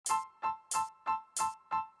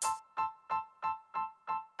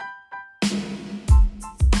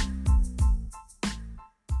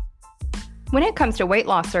When it comes to weight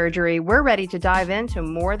loss surgery, we're ready to dive into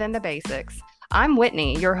more than the basics. I'm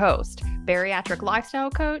Whitney, your host, bariatric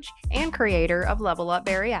lifestyle coach and creator of Level Up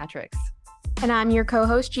Bariatrics. And I'm your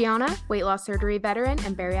co-host, Gianna, weight loss surgery veteran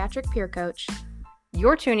and bariatric peer coach.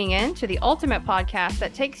 You're tuning in to the ultimate podcast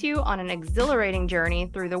that takes you on an exhilarating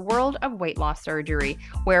journey through the world of weight loss surgery,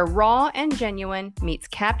 where raw and genuine meets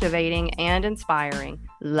captivating and inspiring.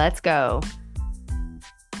 Let's go.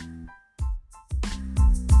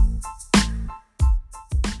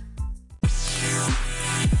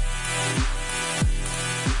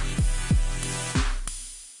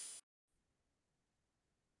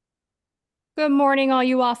 Good morning, all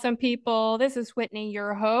you awesome people. This is Whitney,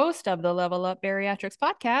 your host of the Level Up Bariatrics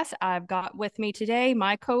podcast. I've got with me today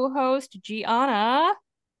my co-host, Gianna.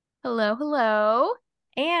 Hello, hello.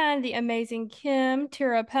 And the amazing Kim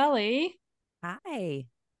Tirapelle. Hi.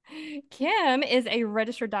 Kim is a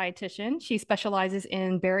registered dietitian. She specializes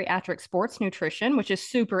in bariatric sports nutrition, which is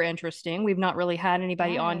super interesting. We've not really had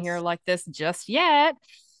anybody on here like this just yet.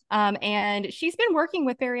 And she's been working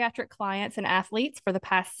with bariatric clients and athletes for the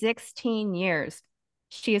past 16 years.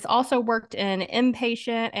 She has also worked in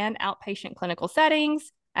inpatient and outpatient clinical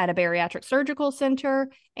settings at a bariatric surgical center,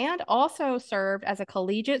 and also served as a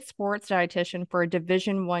collegiate sports dietitian for a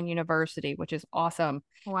Division I university, which is awesome.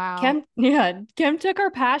 Wow. Kim took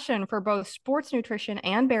her passion for both sports nutrition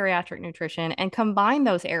and bariatric nutrition and combined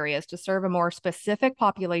those areas to serve a more specific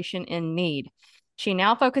population in need. She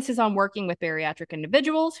now focuses on working with bariatric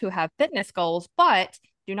individuals who have fitness goals, but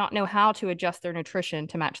do not know how to adjust their nutrition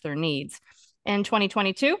to match their needs. In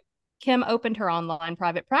 2022, Kim opened her online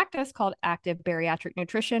private practice called Active Bariatric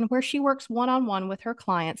Nutrition, where she works one-on-one with her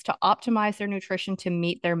clients to optimize their nutrition to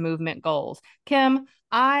meet their movement goals. Kim,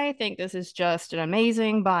 I think this is just an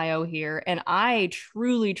amazing bio here. And I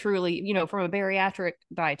truly, from a bariatric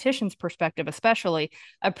dietitian's perspective, especially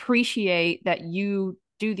appreciate that you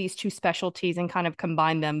do these two specialties and kind of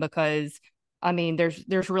combine them, because I mean,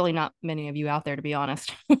 there's really not many of you out there, to be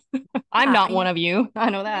honest. I'm not one of you.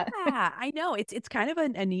 I know that. Yeah, I know it's kind of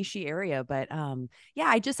a niche area, but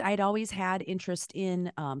I'd always had interest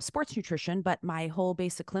in sports nutrition, but my whole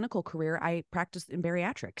basic clinical career, I practiced in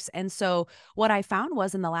bariatrics. And so what I found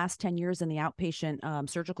was in the last 10 years in the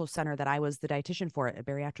outpatient surgical center that I was the dietitian for at a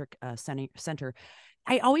bariatric center,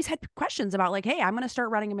 I always had questions about like, hey, I'm going to start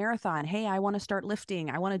running a marathon. Hey, I want to start lifting.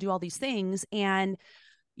 I want to do all these things. And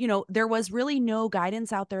there was really no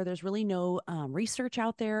guidance out there. There's really no research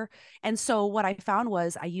out there. And so what I found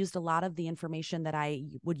was I used a lot of the information that I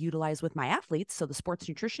would utilize with my athletes, so the sports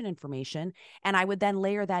nutrition information, and I would then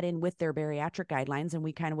layer that in with their bariatric guidelines, and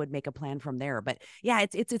we kind of would make a plan from there. But yeah,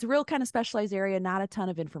 it's a real kind of specialized area, not a ton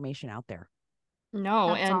of information out there. No.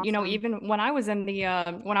 That's and awesome. Even when I was in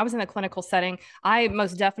the clinical setting, I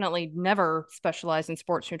most definitely never specialized in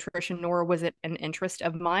sports nutrition, nor was it an interest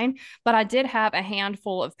of mine. But I did have a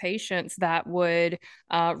handful of patients that would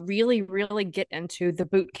really get into the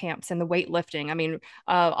boot camps and the weightlifting. I mean,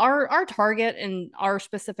 our target in our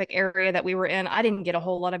specific area that we were in, I didn't get a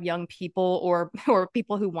whole lot of young people or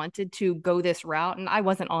people who wanted to go this route, and I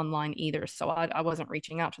wasn't online either, so I wasn't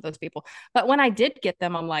reaching out to those people. But when I did get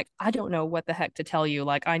them, I'm like, I don't know what the heck to tell you.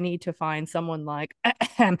 Like, I need to find someone like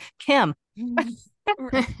Kim. Yeah.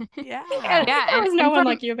 There was no one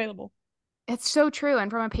like you available. It's so true. And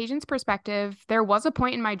from a patient's perspective, there was a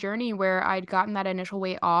point in my journey where I'd gotten that initial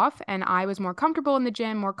weight off and I was more comfortable in the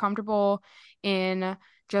gym, more comfortable in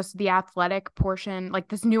just the athletic portion, like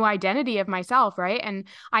this new identity of myself, right? And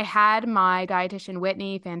I had my dietitian,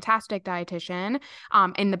 Whitney, fantastic dietitian,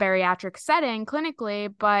 in the bariatric setting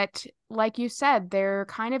clinically, but like you said, they're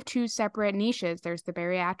kind of two separate niches. There's the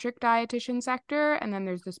bariatric dietitian sector, and then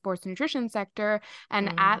there's the sports nutrition sector.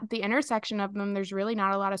 And at the intersection of them, there's really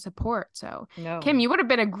not a lot of support. So, No. Kim, you would have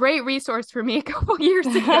been a great resource for me a couple years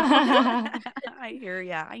ago. I hear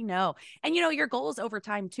ya. I know. And, your goals over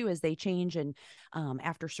time, too, as they change. And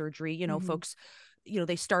after surgery, folks,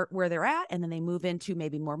 they start where they're at and then they move into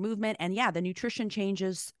maybe more movement. And yeah, the nutrition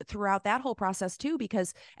changes throughout that whole process too,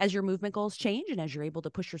 because as your movement goals change and as you're able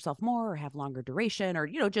to push yourself more or have longer duration or,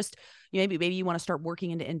 maybe you want to start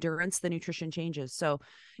working into endurance, the nutrition changes. So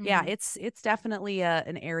yeah, it's definitely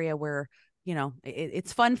an area where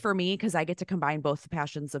it's fun for me because I get to combine both the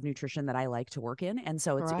passions of nutrition that I like to work in. And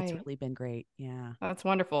so it's really been great. Yeah. That's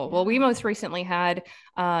wonderful. Yeah. Well, we most recently had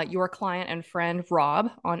your client and friend, Rob,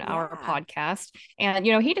 on our podcast. And,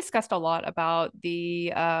 he discussed a lot about the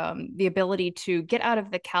ability to get out of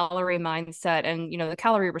the calorie mindset and, the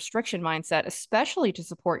calorie restriction mindset, especially to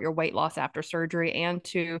support your weight loss after surgery and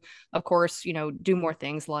to, of course, do more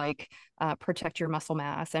things like protect your muscle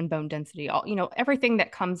mass and bone density, everything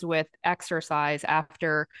that comes with exercise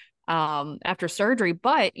after after surgery,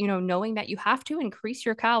 but, knowing that you have to increase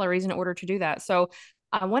your calories in order to do that. So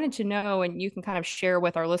I wanted to know, and you can kind of share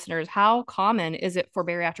with our listeners, how common is it for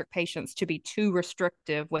bariatric patients to be too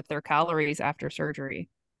restrictive with their calories after surgery?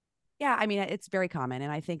 Yeah, I mean, it's very common.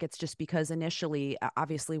 And I think it's just because initially,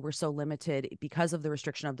 obviously, we're so limited because of the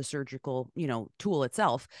restriction of the surgical, tool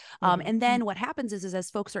itself. Mm-hmm. And then what happens is as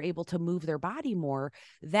folks are able to move their body more,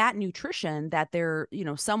 that nutrition that they're,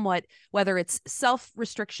 somewhat, whether it's self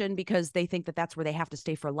restriction because they think that that's where they have to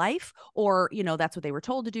stay for life, or, that's what they were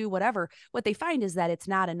told to do, whatever, what they find is that it's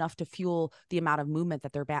not enough to fuel the amount of movement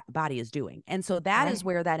that their body is doing. And so that is Right.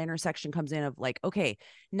 where that intersection comes in of like, okay,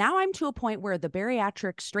 now I'm to a point where the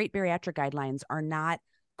straight bariatric guidelines are not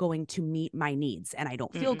going to meet my needs, and I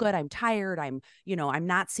don't feel Mm-mm. good. I'm tired. I'm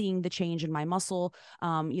not seeing the change in my muscle,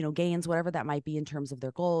 gains, whatever that might be in terms of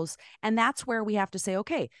their goals. And that's where we have to say,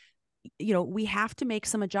 okay, we have to make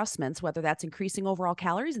some adjustments, whether that's increasing overall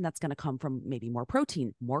calories, and that's going to come from maybe more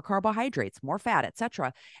protein, more carbohydrates, more fat,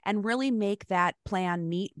 etc., and really make that plan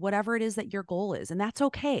meet whatever it is that your goal is, and that's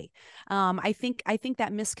okay. I think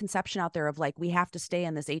that misconception out there of like we have to stay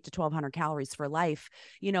in this 8 to 1,200 calories for life,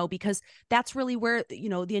 because that's really where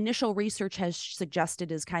the initial research has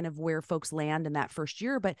suggested is kind of where folks land in that first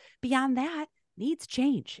year, but beyond that needs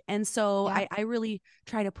change. And so Yeah. I really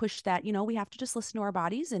try to push that, we have to just listen to our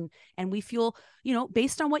bodies and we feel,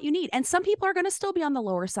 based on what you need. And some people are going to still be on the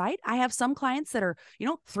lower side. I have some clients that are,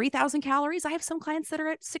 3,000 calories. I have some clients that are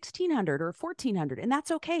at 1,600 or 1,400. And that's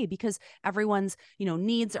okay because everyone's,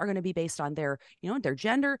 needs are going to be based on their, their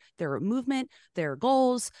gender, their movement, their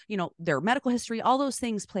goals, their medical history. All those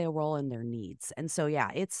things play a role in their needs. And so, yeah,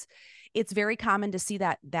 it's very common to see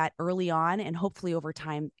that early on, and hopefully over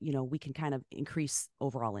time, we can kind of increase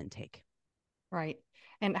overall intake. Right.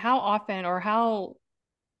 And how often, or how,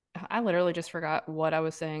 I literally just forgot what I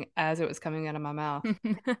was saying as it was coming out of my mouth.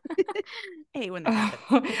 Hey, when that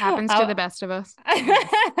happens. It happens to the best of us.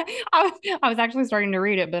 I was actually starting to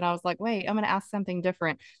read it, but I was like, wait, I'm going to ask something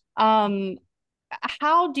different. Um,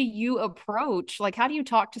 how do you approach, like, how do you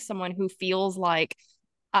talk to someone who feels like,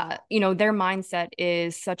 their mindset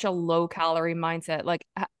is such a low calorie mindset? Like,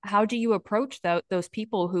 how do you approach those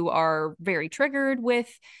people who are very triggered with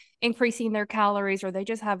increasing their calories, or they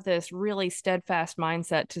just have this really steadfast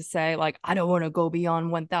mindset to say, like, I don't want to go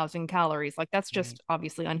beyond 1,000 calories? Like, that's Right. just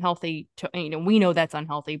obviously unhealthy. We know that's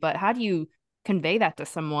unhealthy, but how do you convey that to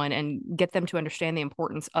someone and get them to understand the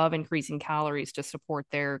importance of increasing calories to support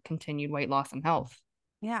their continued weight loss and health?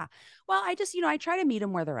 Yeah. Well, I just, I try to meet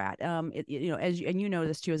them where they're at. And you know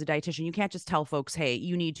this too as a dietitian, you can't just tell folks, hey,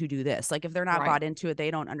 you need to do this. Like if they're not Right. bought into it,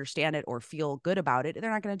 they don't understand it or feel good about it,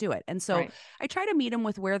 they're not going to do it. And so Right. I try to meet them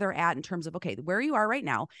with where they're at in terms of, okay, where you are right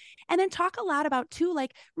now. And then talk a lot about too,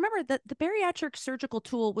 like, remember that the bariatric surgical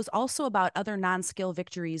tool was also about other non-skill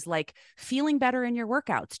victories, like feeling better in your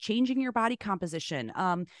workouts, changing your body composition,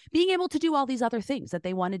 being able to do all these other things that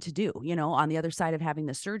they wanted to do, on the other side of having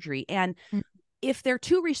the surgery. And if they're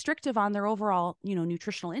too restrictive on their overall,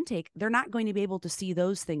 nutritional intake, they're not going to be able to see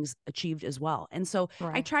those things achieved as well. And so I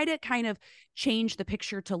Right. try to kind of change the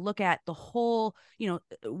picture to look at the whole,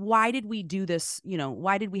 why did we do this?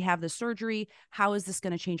 Why did we have the surgery? How is this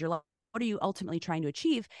going to change your life? What are you ultimately trying to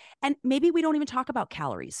achieve? And maybe we don't even talk about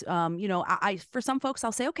calories. For some folks,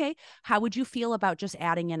 I'll say, okay, how would you feel about just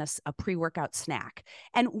adding in a pre-workout snack?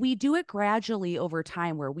 And we do it gradually over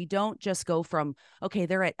time where we don't just go from, okay,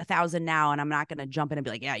 they're at 1,000 now, and I'm not going to jump in and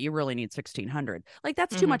be like, yeah, you really need 1,600. Like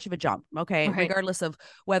that's too Mm-hmm. much of a jump. Okay. Right. Regardless of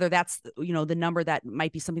whether that's, the number that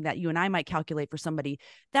might be something that you and I might calculate for somebody,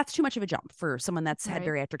 that's too much of a jump for someone that's had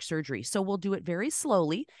Right. bariatric surgery. So we'll do it very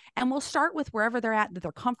slowly, and we'll start with wherever they're at, that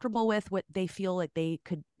they're comfortable with, what they feel like they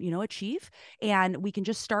could, achieve. And we can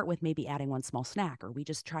just start with maybe adding one small snack, or we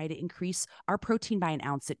just try to increase our protein by an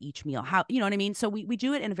ounce at each meal. How, you know what I mean? So we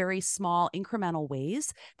do it in very small incremental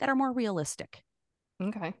ways that are more realistic.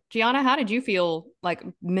 Okay. Gianna, how did you feel like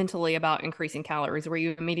mentally about increasing calories? Were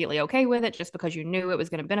you immediately okay with it just because you knew it was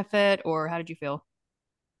going to benefit, or how did you feel?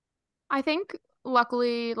 I think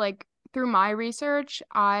luckily, like through my research,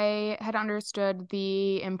 I had understood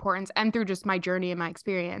the importance, and through just my journey and my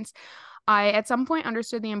experience, I at some point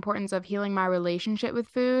understood the importance of healing my relationship with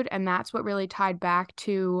food. And that's what really tied back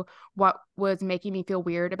to what was making me feel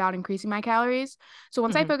weird about increasing my calories. So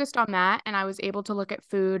once I Mm-hmm. focused on that and I was able to look at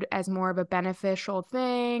food as more of a beneficial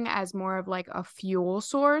thing, as more of like a fuel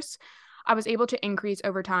source, I was able to increase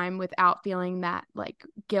over time without feeling that like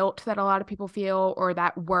guilt that a lot of people feel, or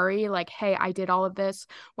that worry like, hey, I did all of this.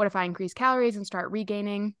 What if I increase calories and start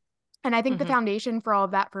regaining? And I think the foundation for all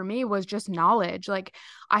of that for me was just knowledge. Like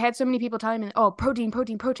I had so many people telling me, oh, protein,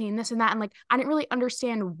 protein, protein, this and that. And like, I didn't really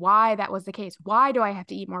understand why that was the case. Why do I have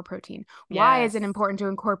to eat more protein? Why is it important to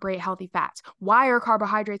incorporate healthy fats? Why are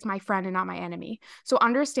carbohydrates my friend and not my enemy? So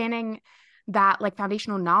understanding that like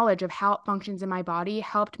foundational knowledge of how it functions in my body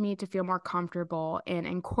helped me to feel more comfortable in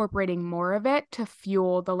incorporating more of it to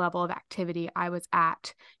fuel the level of activity I was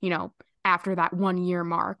at, you know, after that 1 year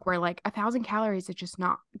mark, where like 1,000 calories is just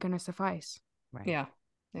not going to suffice. Right. Yeah,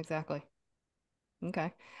 exactly.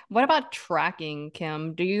 Okay. What about tracking,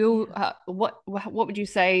 Kim? Do you, what would you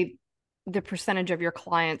say the percentage of your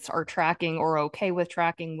clients are tracking or okay with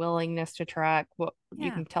tracking, willingness to track? What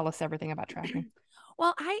you can tell us everything about tracking.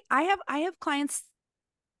 Well, I have clients.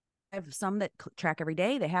 I have some that track every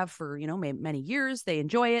day. They have for, you know, many years. They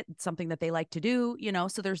enjoy it. It's something that they like to do, you know,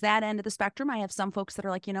 so there's that end of the spectrum. I have some folks that are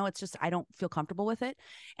like, you know, it's just, I don't feel comfortable with it.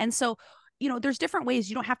 And so, you know, there's different ways.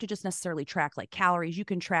 You don't have to just necessarily track like calories. You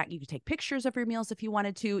can track, you can take pictures of your meals if you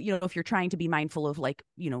wanted to, you know, if you're trying to be mindful of like,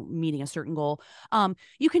 you know, meeting a certain goal.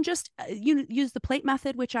 You can just use the plate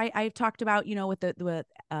method, which I've talked about, you know, with the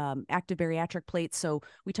active bariatric plates. So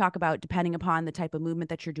we talk about, depending upon the type of movement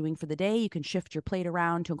that you're doing for the day, you can shift your plate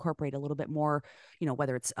around to incorporate a little bit more, you know,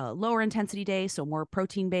 whether it's a lower intensity day, so more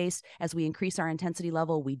protein based. As we increase our intensity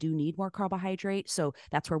level, we do need more carbohydrate. So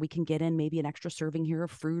that's where we can get in maybe an extra serving here of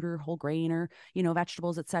fruit or whole grain or, you know,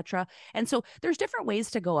 vegetables, etc. And so there's different ways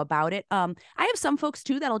to go about it. I have some folks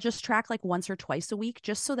too that'll just track like once or twice a week,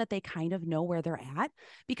 just so that they kind of know where they're at.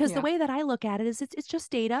 Because the way that I look at it is it's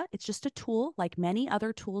just data. It's just a tool like many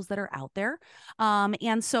other tools that are out there.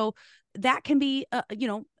 And so that can be, you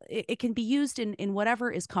know, it can be used in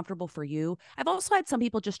whatever is comfortable for you. I've also had some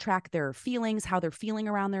people just track their feelings, how they're feeling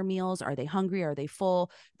around their meals. Are they hungry? Are they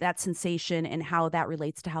full? That sensation and how that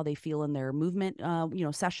relates to how they feel in their movement, you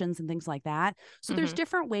know, sessions and things like that. So there's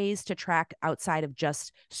different ways to track outside of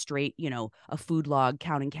just straight, you know, a food log,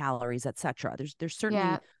 counting calories, etc. There's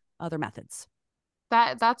certainly other methods.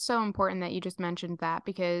 That's so important that you just mentioned that,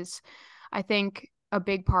 because I think a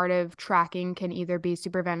big part of tracking can either be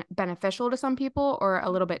super beneficial to some people or a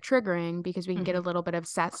little bit triggering, because we can get a little bit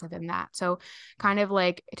obsessive in that. So kind of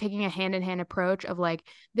like taking a hand-in-hand approach of like,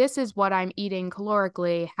 this is what I'm eating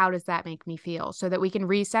calorically. How does that make me feel? So that we can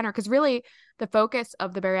recenter. Because really the focus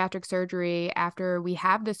of the bariatric surgery after we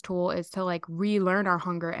have this tool is to like relearn our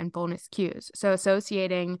hunger and fullness cues. So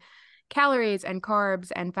associating calories and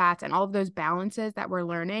carbs and fats and all of those balances that we're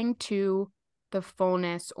learning to the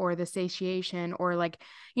fullness or the satiation, or like,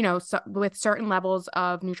 you know, so with certain levels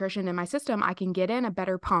of nutrition in my system, I can get in a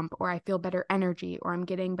better pump, or I feel better energy, or I'm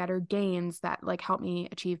getting better gains that like help me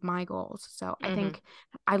achieve my goals. So I think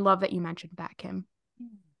I love that you mentioned that, Kim.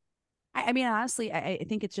 I mean, honestly, I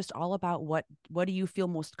think it's just all about what do you feel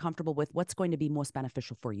most comfortable with? What's going to be most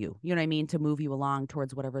beneficial for you? You know what I mean? To move you along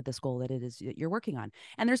towards whatever this goal that it is that you're working on.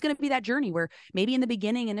 And there's going to be that journey where maybe in the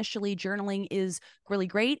beginning, initially journaling is really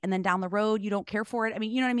great. And then down the road, you don't care for it. I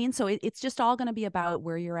mean, you know what I mean? So it's just all going to be about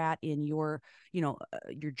where you're at in your, you know,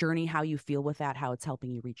 your journey, how you feel with that, how it's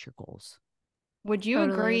helping you reach your goals. Would you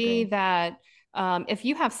agree that if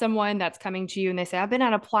you have someone that's coming to you and they say, I've been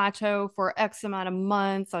at a plateau for X amount of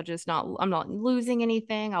months, I'm not losing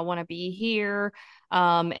anything, I want to be here.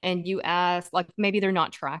 And you ask, like maybe they're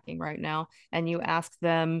not tracking right now, and you ask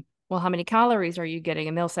them, well, how many calories are you getting?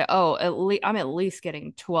 And they'll say, oh, I'm at least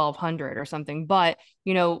getting 1,200 or something. But,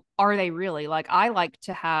 you know, are they really? Like, I like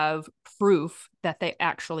to have proof that they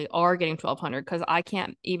actually are getting 1,200, because I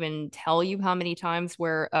can't even tell you how many times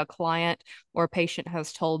where a client or a patient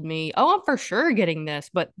has told me, oh, I'm for sure getting this,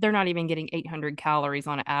 but they're not even getting 800 calories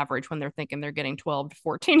on average when they're thinking they're getting 12 to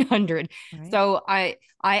 1,400. Right. So I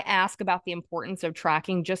ask about the importance of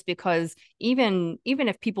tracking, just because even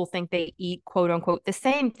if people think they eat quote unquote the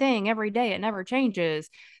same thing every day, it never changes,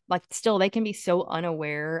 like still they can be so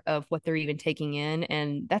unaware of what they're even taking in.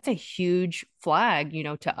 And that's a huge flag, you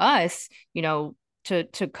know, to us, you know, to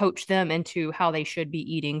coach them into how they should be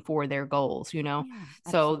eating for their goals, you know.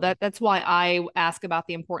 So that's why I ask about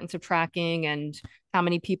the importance of tracking and how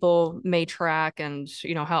many people may track, and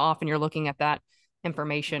you know how often you're looking at that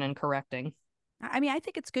information and correcting. I mean, I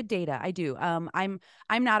think it's good data. I do. I'm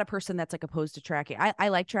not a person that's like opposed to tracking. I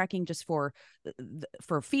like tracking just for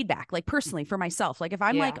feedback, like personally for myself. Like if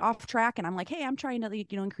I'm like off track and I'm like, hey, I'm trying to, you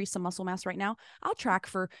know, increase some muscle mass right now, I'll track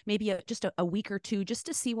for maybe just a week or two, just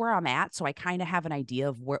to see where I'm at, so I kind of have an idea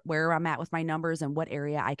of where I'm at with my numbers and what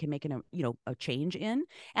area I can make a change in.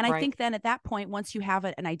 And I think then at that point, once you have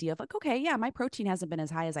an idea of like, okay, yeah, my protein hasn't been as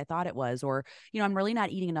high as I thought it was, or you know, I'm really not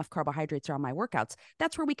eating enough carbohydrates around my workouts,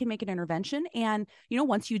 that's where we can make an intervention. And And,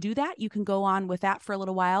 once you do that, you can go on with that for a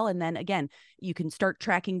little while. And then again, you can start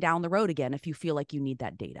tracking down the road again if you feel like you need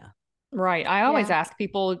that data. Right. I always Yeah. ask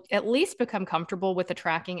people at least become comfortable with a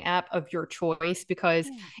tracking app of your choice, because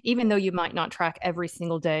Yeah. even though you might not track every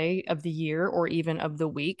single day of the year or even of the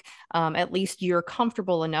week, at least you're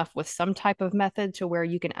comfortable enough with some type of method to where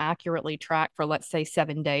you can accurately track for, let's say,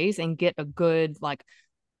 7 days and get a good, like,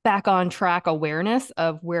 back on track awareness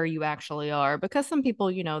of where you actually are. Because some people,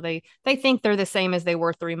 they think they're the same as they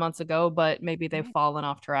were 3 months ago, but maybe they've Right. fallen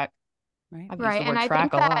off track. Right. I've used Right. the And word I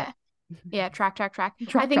think track a lot. that, yeah, track. I Track,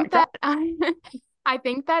 think track, that track. I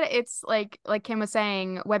think that it's like Kim was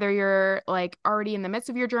saying, whether you're like already in the midst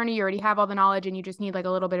of your journey, you already have all the knowledge and you just need like a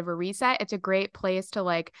little bit of a reset. It's a great place to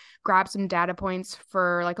like grab some data points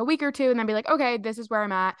for like a week or two and then be like, okay, this is where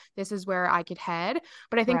I'm at. This is where I could head.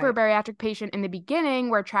 But I think for a Right. bariatric patient in the beginning,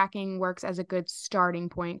 where tracking works as a good starting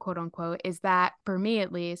point, quote unquote, is that for me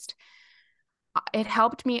at least, it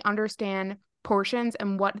helped me understand portions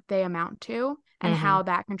and what they amount to and Mm-hmm. how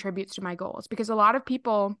that contributes to my goals. Because a lot of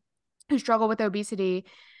people who struggle with obesity,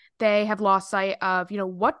 they have lost sight of,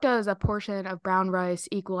 what does a portion of brown rice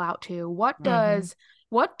equal out to? Mm-hmm.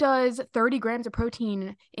 What does 30 grams of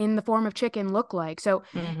protein in the form of chicken look like? So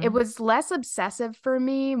it Mm-hmm. was less obsessive for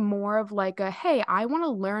me, more of like a, hey, I want to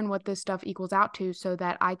learn what this stuff equals out to so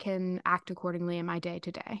that I can act accordingly in my day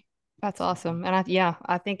to day. That's awesome. And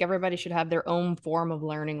I think everybody should have their own form of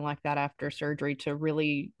learning like that after surgery to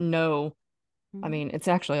really know. I Mhm. mean, it's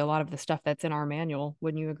actually a lot of the stuff that's in our manual.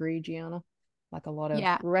 Wouldn't you agree, Gianna? Like a lot of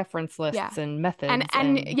Yeah. reference Yeah. lists and And methods and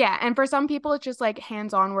and yeah, and for some people it's just like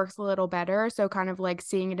hands-on works a little better. So kind of like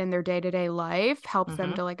seeing it in their day-to-day life helps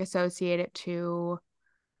them Mhm. to like associate it to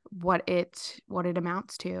what it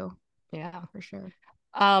amounts to, Yeah. for sure.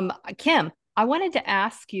 Kim, I wanted to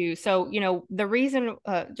ask you, so, the reason,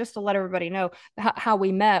 just to let everybody know how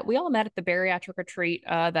we met, we all met at the bariatric retreat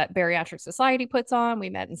that Bariatric Society puts on. We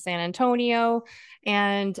met in San Antonio,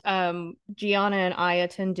 and Gianna and I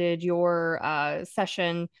attended your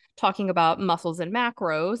session talking about muscles and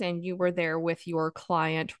macros, and you were there with your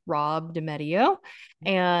client, Rob DeMedio.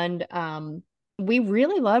 And we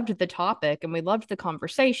really loved the topic and we loved the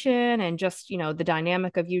conversation and just, the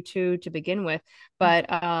dynamic of you two to begin with. But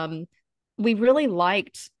we really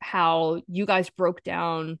liked how you guys broke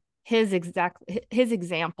down his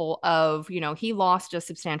example of, he lost a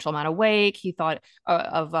substantial amount of weight. He thought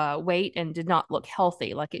of weight and did not look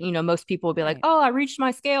healthy. Like, most people would be like, Right. oh, I reached my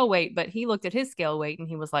scale weight, but he looked at his scale weight and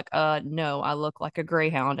he was like, no, I look like a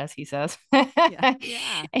greyhound, as he says. Yeah.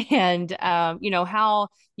 Yeah. And how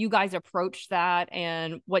you guys approached that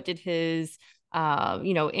and what did his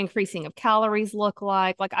increasing of calories look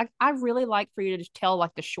like. Like, I really like for you to just tell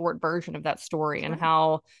like the short version of that story and Sure.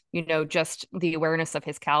 how, just the awareness of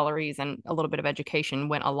his calories and a little bit of education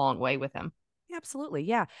went a long way with him. Absolutely.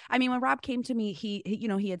 Yeah. I mean, when Rob came to me, he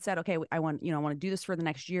had said, okay, I want to do this for the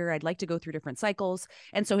next year. I'd like to go through different cycles.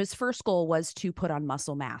 And so his first goal was to put on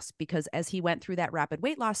muscle mass, because as he went through that rapid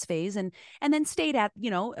weight loss phase and then stayed at,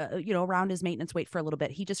 around his maintenance weight for a little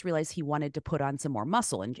bit, he just realized he wanted to put on some more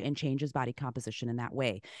muscle and change his body composition in that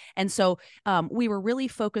way. And so we were really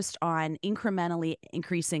focused on incrementally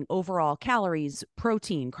increasing overall calories,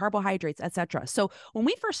 protein, carbohydrates, etc. So when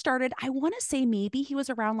we first started, I want to say maybe he was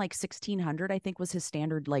around like 1600, I think was his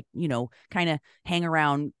standard, like, kind of hang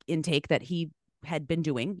around intake that he had been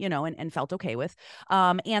doing, and felt okay with.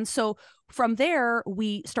 And so from there,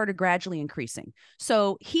 we started gradually increasing.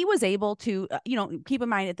 So he was able to, keep in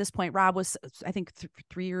mind at this point, Rob was, I think,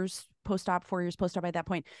 3 years post-op, 4 years post-op at that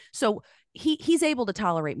point. So he's able to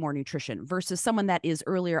tolerate more nutrition versus someone that is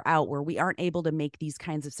earlier out where we aren't able to make these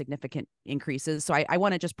kinds of significant increases. So I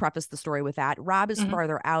want to just preface the story with that. Rob is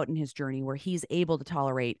farther out in his journey where he's able to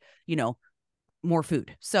tolerate, more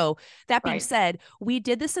food. So that being Right. said, we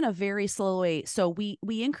did this in a very slow way. So we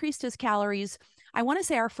increased his calories. I want to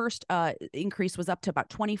say our first increase was up to about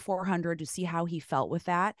 2,400 to see how he felt with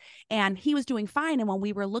that. And he was doing fine. And when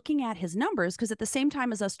we were looking at his numbers, because at the same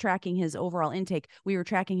time as us tracking his overall intake, we were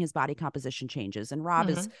tracking his body composition changes. And Rob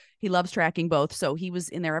he loves tracking both. So he was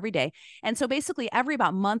in there every day. And so basically every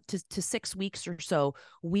about month to 6 weeks or so,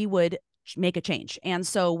 we would make a change. And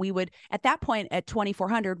so we would, at that point at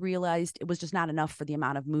 2,400, realized it was just not enough for the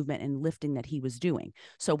amount of movement and lifting that he was doing.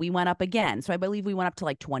 So we went up again. So I believe we went up to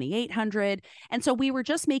like 2,800. And so we were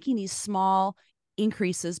just making these small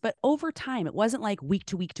increases, but over time, it wasn't like week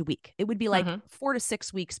to week to week. It would be like Mm-hmm. 4 to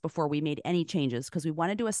 6 weeks before we made any changes, because we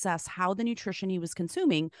wanted to assess how the nutrition he was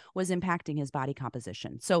consuming was impacting his body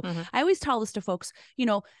composition. So Mm-hmm. I always tell this to folks,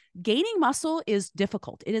 gaining muscle is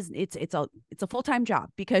difficult. It's a full-time job,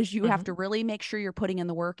 because you have to really make sure you're putting in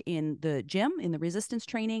the work in the gym, in the resistance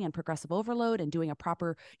training and progressive overload, and doing a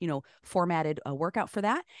proper, formatted workout for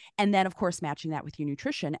that. And then of course, matching that with your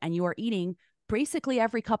nutrition, and you are eating basically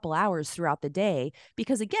every couple hours throughout the day,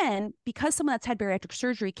 because someone that's had bariatric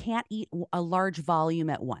surgery can't eat a large volume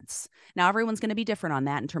at once. Now, everyone's going to be different on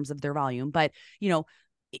that in terms of their volume, but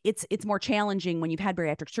it's more challenging when you've had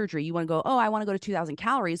bariatric surgery. You want to go, oh, I want to go to 2,000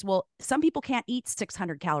 calories. Well, some people can't eat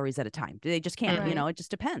 600 calories at a time. They just can't, Right. it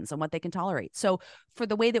just depends on what they can tolerate. So for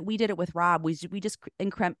the way that we did it with Rob, we just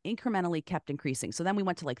incrementally kept increasing. So then we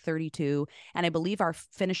went to like 32, and I believe our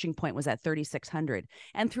finishing point was at 3,600.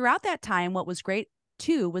 And throughout that time, what was great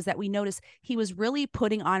too was that we noticed he was really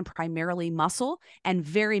putting on primarily muscle and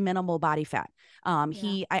very minimal body fat.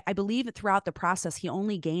 I believe that throughout the process, he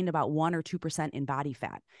only gained about 1 or 2% in body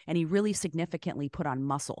fat, and he really significantly put on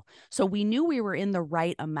muscle. So we knew we were in the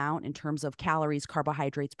right amount in terms of calories,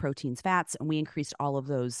 carbohydrates, proteins, fats, and we increased all of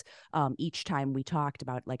those each time we talked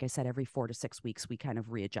about. Like I said, every 4 to 6 weeks, we kind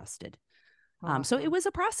of readjusted. So it was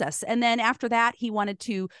a process. And then after that, he wanted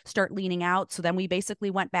to start leaning out. So then we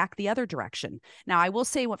basically went back the other direction. Now, I will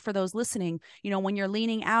say, what for those listening, when you're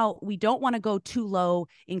leaning out, we don't want to go too low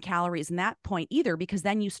in calories in that point either, because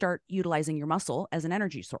then you start utilizing your muscle as an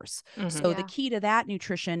energy source. So the key to that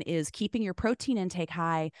nutrition is keeping your protein intake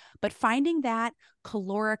high, but finding that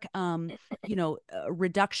caloric,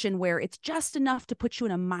 reduction where it's just enough to put you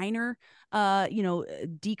in a minor,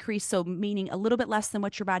 decrease. So meaning a little bit less than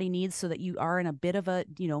what your body needs, so that you are in a bit of a,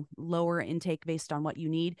 lower intake based on what you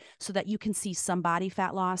need, so that you can see some body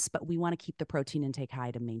fat loss, but we want to keep the protein intake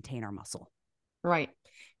high to maintain our muscle. Right.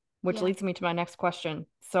 Which leads me to my next question.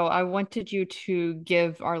 So I wanted you to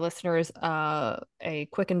give our listeners a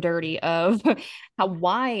quick and dirty of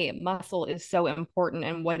why muscle is so important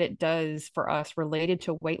and what it does for us related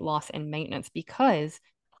to weight loss and maintenance, because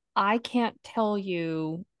I can't tell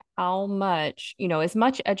you how much, as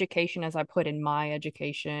much education as I put in my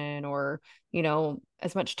education, or,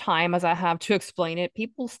 as much time as I have to explain it,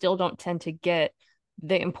 people still don't tend to get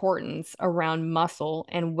the importance around muscle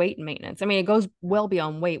and weight maintenance. I mean, it goes well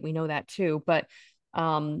beyond weight. We know that too, but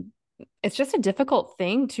it's just a difficult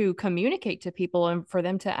thing to communicate to people, and for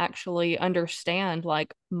them to actually understand,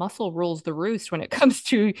 like, muscle rules the roost when it comes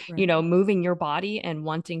to, moving your body and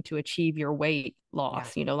wanting to achieve your weight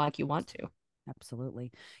loss, like you want to.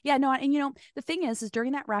 Absolutely. Yeah, no. And, the thing is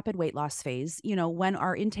during that rapid weight loss phase, when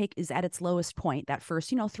our intake is at its lowest point, that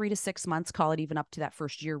first, 3 to 6 months, call it even up to that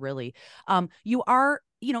first year, really, you are,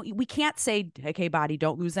 we can't say, okay, body,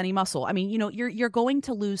 don't lose any muscle. I mean, you're going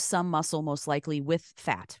to lose some muscle, most likely with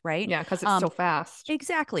fat, right? Yeah, because it's so fast.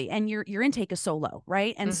 Exactly. And your intake is so low,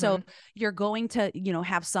 right? And so you're going to,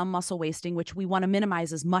 have some muscle wasting, which we want to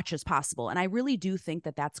minimize as much as possible. And I really do think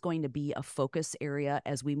that that's going to be a focus area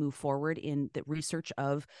as we move forward in the research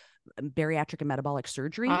of bariatric and metabolic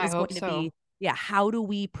surgery. I is hope going to so. be, how do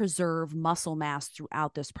we preserve muscle mass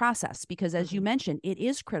throughout this process? Because as you mentioned, it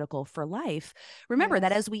is critical for life. Remember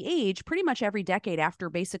that as we age, pretty much every decade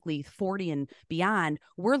after basically 40 and beyond,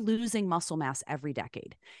 we're losing muscle mass every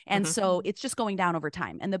decade. And so it's just going down over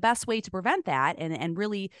time. And the best way to prevent that, and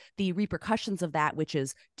really the repercussions of that, which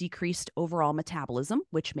is decreased overall metabolism,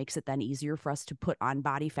 which makes it then easier for us to put on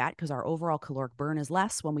body fat, because our overall caloric burn is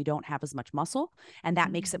less when we don't have as much muscle. And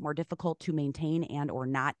that makes it more difficult to maintain and or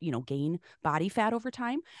not, gain body fat over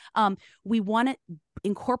time. We want to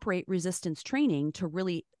incorporate resistance training to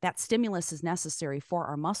really, that stimulus is necessary for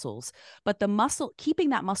our muscles, but keeping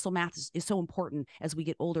that muscle mass is so important as we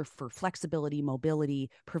get older for flexibility, mobility,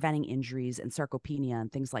 preventing injuries and sarcopenia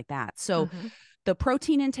and things like that. So the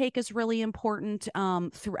protein intake is really important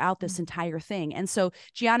throughout this entire thing. And so,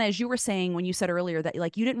 Gianna, as you were saying, when you said earlier that,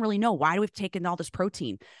 like, you didn't really know why we've taken all this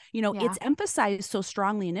protein, it's emphasized so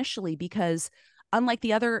strongly initially because unlike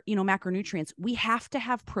the other, macronutrients, we have to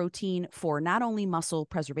have protein for not only muscle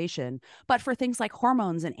preservation, but for things like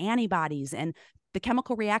hormones and antibodies, and the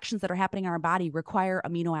chemical reactions that are happening in our body require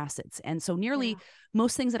amino acids. And so nearly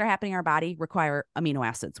most things that are happening in our body require amino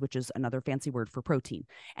acids, which is another fancy word for protein.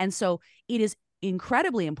 And so it is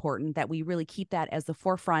incredibly important that we really keep that as the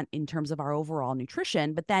forefront in terms of our overall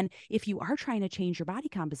nutrition. But then if you are trying to change your body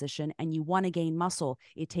composition and you want to gain muscle,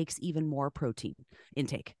 it takes even more protein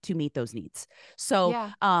intake to meet those needs. So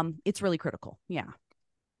it's really critical. Yeah.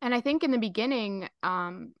 And I think in the beginning,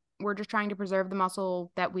 we're just trying to preserve the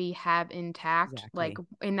muscle that we have intact, Exactly. like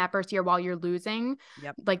in that first year while you're losing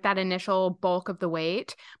Yep. like that initial bulk of the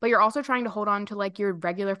weight, but you're also trying to hold on to like your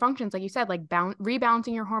regular functions, like you said, like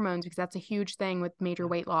rebalancing your hormones, because that's a huge thing with major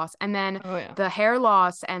weight loss. And then the hair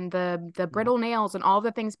loss and the brittle nails and all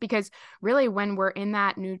the things, because really when we're in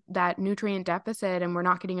that nutrient deficit and we're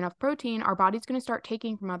not getting enough protein, our body's going to start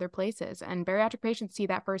taking from other places. And bariatric patients see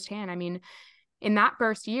that firsthand. I mean, in that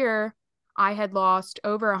first year, I had lost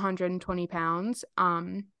over 120 pounds.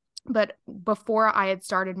 But before I had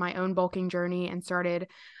started my own bulking journey and started,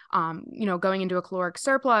 going into a caloric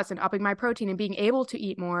surplus and upping my protein and being able to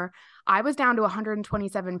eat more, I was down to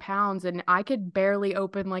 127 pounds and I could barely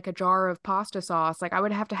open like a jar of pasta sauce. Like I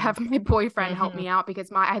would have to have my boyfriend help me out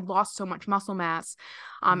because I had lost so much muscle mass.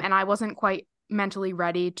 And I wasn't quite mentally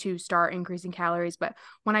ready to start increasing calories. But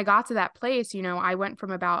when I got to that place, I went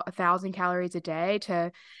from about 1,000 calories a day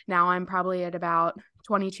to now I'm probably at about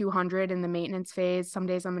 2,200 in the maintenance phase. Some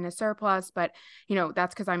days I'm in a surplus, but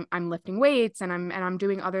that's because I'm lifting weights and I'm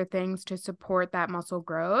doing other things to support that muscle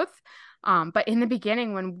growth. But in the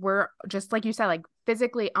beginning, when we're just like you said, like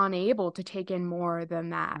physically unable to take in more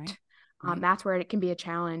than that, that's where it can be a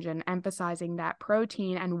challenge. And emphasizing that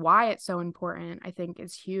protein and why it's so important, I think,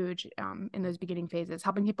 is huge in those beginning phases,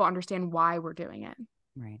 helping people understand why we're doing it.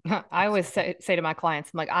 Right. I always say to my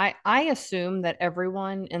clients, I'm like, I assume that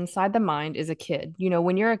everyone inside the mind is a kid.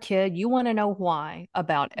 When you're a kid, you want to know why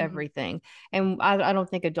about everything. And I don't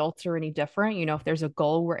think adults are any different. If there's a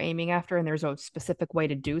goal we're aiming after and there's a specific way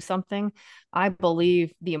to do something, I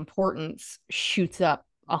believe the importance shoots up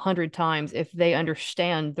 100 times if they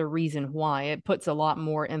understand the reason why. It puts a lot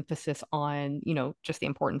more emphasis on, just the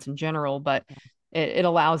importance in general, but it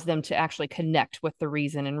allows them to actually connect with the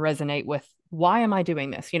reason and resonate with, why am I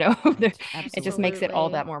doing this? It just makes it all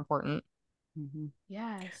that more important.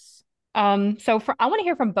 Yes. I want to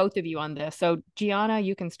hear from both of you on this. So Gianna,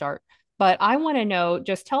 you can start, but I want to know,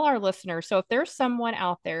 just tell our listeners. So if there's someone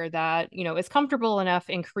out there that, is comfortable enough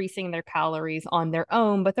increasing their calories on their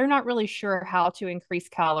own, but they're not really sure how to increase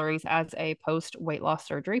calories as a post weight loss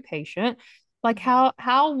surgery patient, like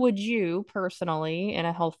how would you personally, in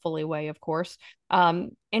a healthfully way, of course,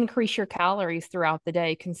 increase your calories throughout the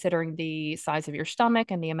day, considering the size of your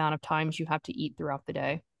stomach and the amount of times you have to eat throughout the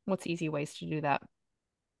day? What's easy ways to do that?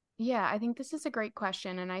 Yeah, I think this is a great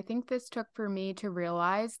question. And I think this took for me to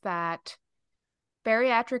realize that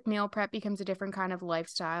bariatric meal prep becomes a different kind of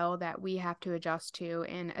lifestyle that we have to adjust to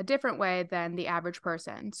in a different way than the average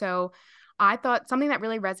person. So I thought something that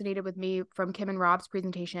really resonated with me from Kim and Rob's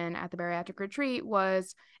presentation at the bariatric retreat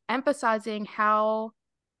was emphasizing how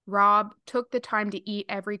Rob took the time to eat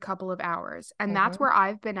every couple of hours. And that's where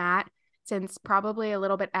I've been at since probably a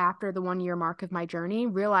little bit after the 1 year mark of my journey,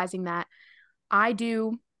 realizing that I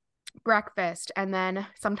do breakfast and then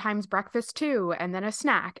sometimes breakfast too, and then a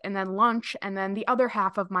snack and then lunch and then the other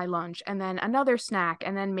half of my lunch and then another snack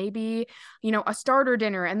and then maybe a starter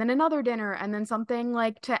dinner and then another dinner and then something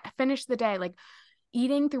like to finish the day, like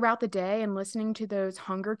eating throughout the day and listening to those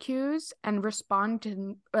hunger cues and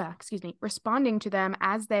responding to them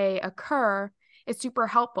as they occur is super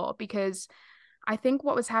helpful. Because I think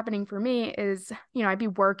what was happening for me is, I'd be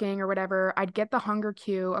working or whatever, I'd get the hunger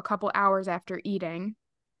cue a couple hours after eating.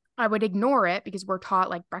 I would ignore it because we're taught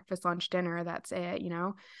like breakfast, lunch, dinner, that's it,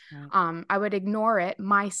 I would ignore it.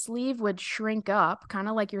 My sleeve would shrink up, kind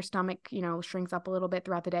of like your stomach, shrinks up a little bit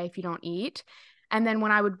throughout the day if you don't eat. And then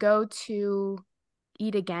when I would go to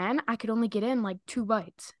eat again, I could only get in like 2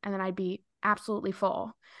 bites and then I'd be absolutely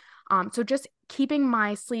full. So just keeping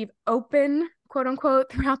my sleeve open, quote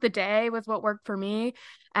unquote, throughout the day was what worked for me,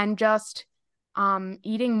 and just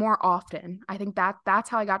eating more often. I think that's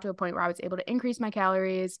how I got to a point where I was able to increase my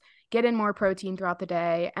calories, get in more protein throughout the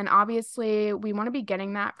day. And obviously we want to be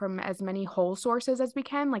getting that from as many whole sources as we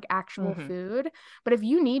can, like actual food. But if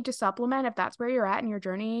you need to supplement, if that's where you're at in your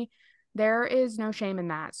journey, there is no shame in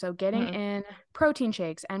that. So getting in protein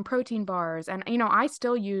shakes and protein bars, and I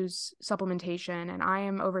still use supplementation and I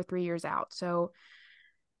am over 3 years out. So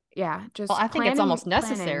yeah, just I think it's almost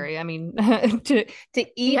necessary. I mean, to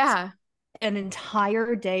eat an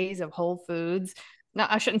entire days of whole foods. No,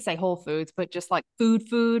 I shouldn't say whole foods, but just like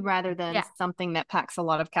food rather than something that packs a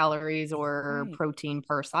lot of calories or protein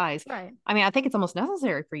per size. Right. I mean, I think it's almost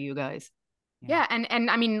necessary for you guys. Yeah. And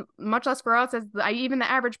I mean, much less for us as even the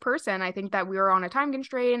average person. I think that we are on a time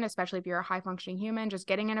constraint, especially if you're a high functioning human. Just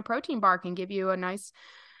getting in a protein bar can give you a nice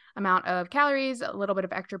amount of calories, a little bit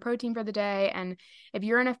of extra protein for the day. And if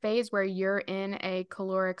you're in a phase where you're in a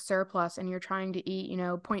caloric surplus and you're trying to eat,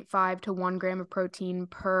 0.5 to 1 gram of protein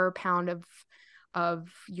per pound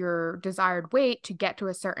of your desired weight to get to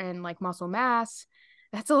a certain like muscle mass,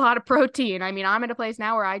 that's a lot of protein. I mean, I'm at a place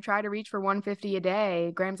now where I try to reach for 150 a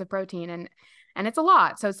day grams of protein, and it's a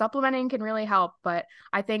lot. So supplementing can really help. But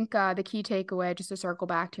I think the key takeaway, just to circle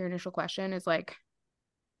back to your initial question, is like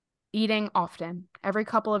eating often, every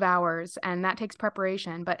couple of hours. And that takes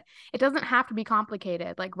preparation, but it doesn't have to be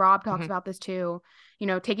complicated. Like Rob talks about this too. You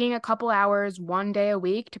know, taking a couple hours, one day a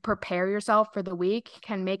week to prepare yourself for the week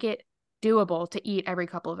can make it doable to eat every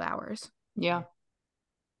couple of hours. Yeah.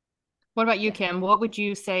 What about you, Kim? What would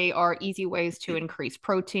you say are easy ways to increase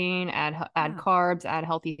protein, add carbs, add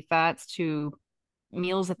healthy fats to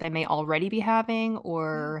meals that they may already be having,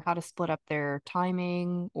 or how to split up their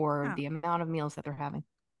timing or the amount of meals that they're having?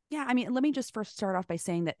 Yeah, I mean, let me just first start off by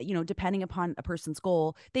saying that, you know, depending upon a person's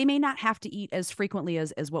goal, they may not have to eat as frequently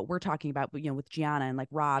as what we're talking about, you know, with Gianna and like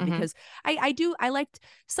Rob, because I liked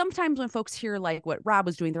sometimes when folks hear like what Rob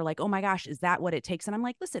was doing, they're like, oh my gosh, is that what it takes? And I'm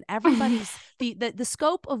like, listen, everybody's the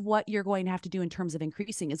scope of what you're going to have to do in terms of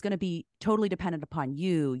increasing is going to be totally dependent upon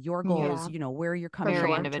you, your goals, you know, where you're coming very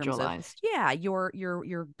from, individualized.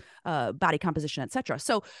 your body composition, etc.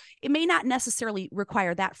 So it may not necessarily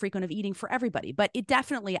require that frequent of eating for everybody, but it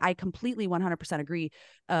definitely, I completely 100% agree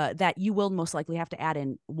that you will most likely have to add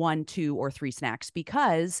in 1, 2, or 3 snacks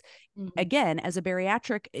because, again, as a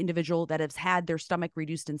bariatric individual that has had their stomach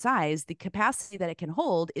reduced in size, the capacity that it can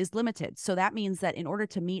hold is limited. So that means that in order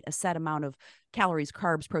to meet a set amount of calories,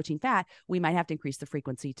 carbs, protein, fat, we might have to increase the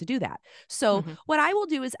frequency to do that. So what I will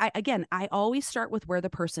do is, I always start with where the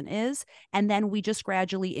person is, and then we just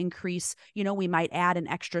gradually increase. You know, we might add an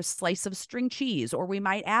extra slice of string cheese, or we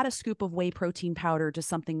might add a scoop of whey protein powder to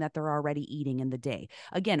something that they're already eating in the day.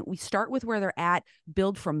 Again, we start with where they're at,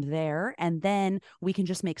 build from there, and then we can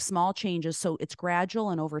just make small changes. So it's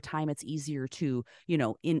gradual, and over time, it's easier to, you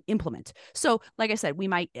know, implement. So like I said, we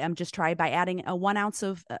might just try by adding a 1 ounce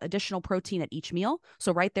of additional protein at each meal.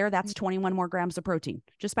 So right there, that's 21 more grams of protein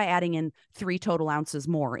just by adding in 3 total ounces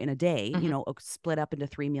more in a day, you know, split up into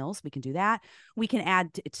 3 meals. We can do that. We can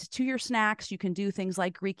add to your snacks. You can do things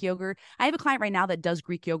like Greek yogurt. I have a client right now that does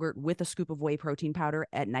Greek yogurt with a scoop of whey protein powder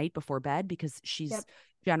at night before bed because she's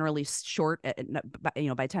generally short, you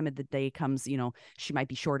know, by the time of the day comes, you know, she might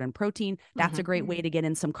be short on protein. That's a great way to get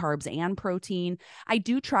in some carbs and protein. I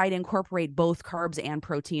do try to incorporate both carbs and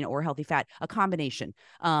protein or healthy fat, a combination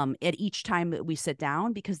at each time that we sit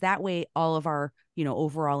down, because that way all of our, you know,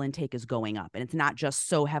 overall intake is going up and it's not just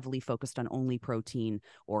so heavily focused on only protein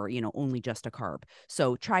or, you know, only just a carb.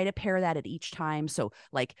 So try to pair that at each time. So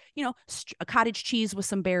like, you know, a cottage cheese with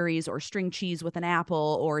some berries, or string cheese with an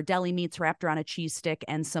apple, or deli meats wrapped around a cheese stick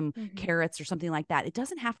and some carrots or something like that. It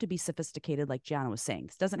doesn't have to be sophisticated like Gianna was saying.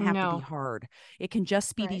 It doesn't have to be hard. It can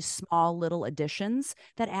just be these small little additions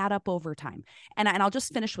that add up over time. And I'll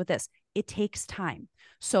just finish with this. It takes time.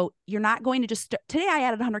 So you're not going to just, today I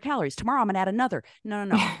added 100 calories. Tomorrow I'm going to add another. No.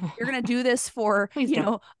 You're going to do this for, please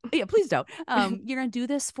don't. You're going to do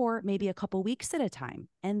this for maybe a couple weeks at a time.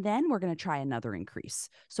 And then we're going to try another increase.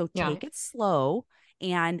 So take it slow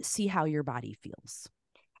and see how your body feels.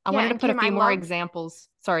 I wanted to put Kim, a few more examples.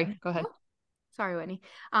 Sorry, go ahead. Sorry, Whitney.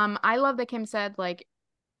 I love that Kim said, like,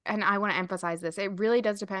 and I want to emphasize this, it really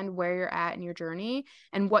does depend where you're at in your journey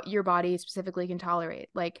and what your body specifically can tolerate.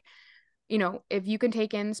 Like, you know, if you can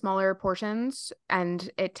take in smaller portions and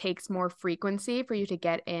it takes more frequency for you to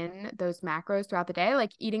get in those macros throughout the day,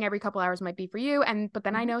 like eating every couple hours might be for you. But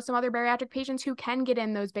then I know some other bariatric patients who can get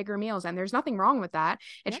in those bigger meals, and there's nothing wrong with that.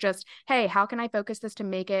 It's just, hey, how can I focus this to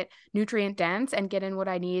make it nutrient dense and get in what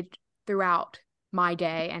I need throughout my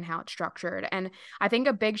day and how it's structured? And I think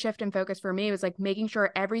a big shift in focus for me was like making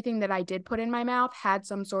sure everything that I did put in my mouth had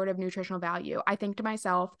some sort of nutritional value. I think to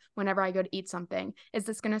myself, whenever I go to eat something, is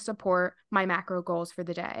this going to support my macro goals for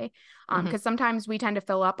the day? Because sometimes we tend to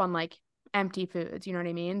fill up on like empty foods, you know what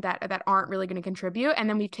I mean, that aren't really going to contribute, and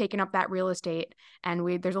then we've taken up that real estate,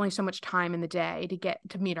 and there's only so much time in the day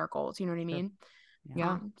to meet our goals, you know what I mean?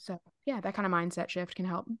 So that kind of mindset shift can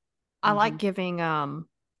help. I like giving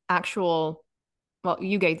actual, well,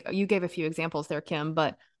 you gave a few examples there, Kim,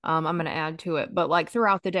 but I'm going to add to it. But like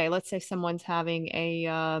throughout the day, let's say someone's having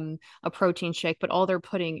a protein shake, but all they're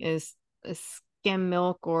putting is skim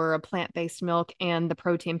milk or a plant-based milk and the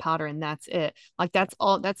protein powder, and that's it. Like that's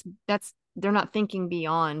all. That's they're not thinking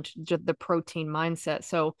beyond just the protein mindset.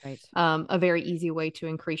 So a very easy way to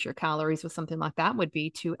increase your calories with something like that would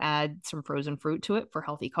be to add some frozen fruit to it for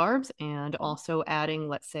healthy carbs, and also adding,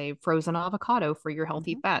 let's say, frozen avocado for your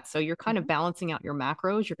healthy fats. So you're kind of balancing out your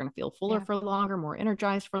macros. You're going to feel fuller for longer, more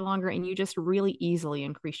energized for longer, and you just really easily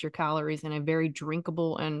increase your calories in a very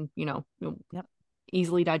drinkable and, you know,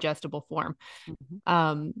 easily digestible form.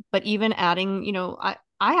 But even adding, you know,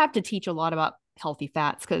 I have to teach a lot about healthy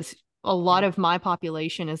fats, because a lot of my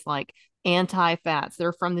population is like anti-fats.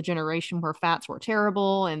 They're from the generation where fats were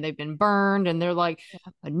terrible and they've been burned, and they're like,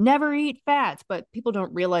 I never eat fats. But people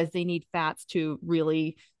don't realize they need fats to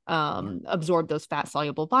really absorb those fat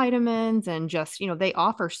soluble vitamins, and just, they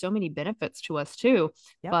offer so many benefits to us too.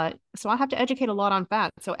 Yep. But so I have to educate a lot on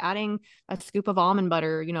fat. So adding a scoop of almond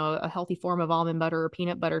butter, a healthy form of almond butter or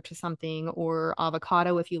peanut butter to something, or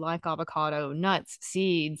avocado if you like avocado, nuts,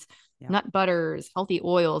 seeds, nut butters, healthy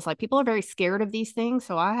oils. Like, people are very scared of these things.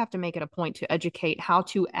 So I have to make it a point to educate how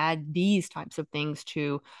to add these types of things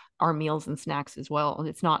to our meals and snacks as well.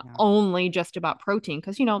 It's not only just about protein,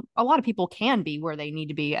 because, a lot of people can be where they need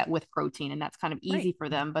to be with protein, and that's kind of easy for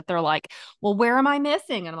them. But they're like, well, where am I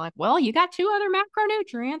missing? And I'm like, well, you got 2 other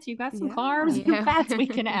macronutrients. You got some carbs and fats we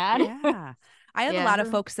can add. I have a lot of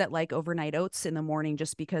folks that like overnight oats in the morning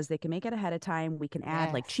just because they can make it ahead of time. We can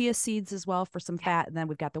add like chia seeds as well for some fat. And then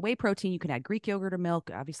we've got the whey protein. You can add Greek yogurt or milk,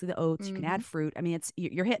 obviously the oats, you can add fruit. I mean,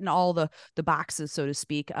 you're hitting all the boxes, so to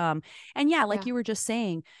speak. And like you were just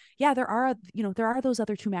saying, there are those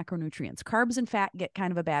other 2 macronutrients. Carbs and fat get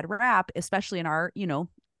kind of a bad rap, especially in our,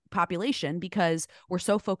 population, because we're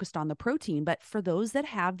so focused on the protein. But for those that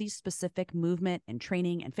have these specific movement and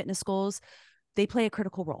training and fitness goals, they play a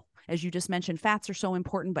critical role. As you just mentioned, fats are so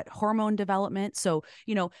important, but hormone development. So,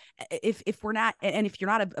 if we're not, and if you're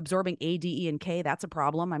not absorbing A, D, E, and K, that's a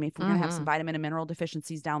problem. I mean, if we're going to have some vitamin and mineral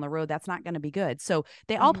deficiencies down the road, that's not going to be good. So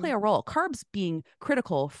they all play a role. Carbs being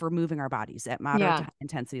critical for moving our bodies at moderate to high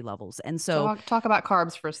intensity levels. And so I'll talk about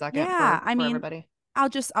carbs for a second. For everybody. I'll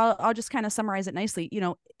just kind of summarize it nicely.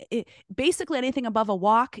 Basically anything above a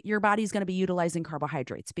walk, your body's going to be utilizing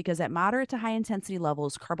carbohydrates, because at moderate to high intensity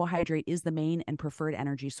levels, carbohydrate is the main and preferred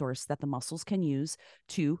energy source that the muscles can use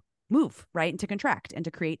to move, right? And to contract and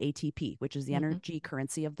to create ATP, which is the energy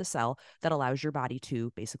currency of the cell that allows your body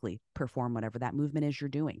to basically perform whatever that movement is you're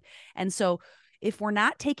doing. And so if we're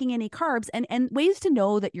not taking any carbs, and ways to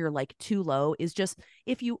know that you're like too low is just,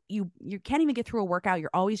 if you can't even get through a workout, you're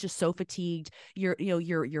always just so fatigued,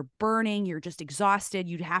 you're burning, you're just exhausted,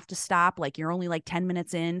 you'd have to stop, like you're only like 10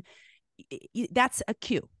 minutes in. That's a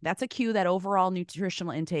cue. That's a cue that overall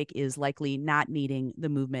nutritional intake is likely not needing the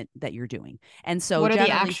movement that you're doing. And so, what are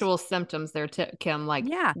the actual symptoms there, Kim? Like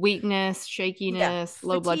weakness, shakiness,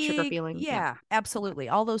 low blood sugar feeling? Yeah, absolutely.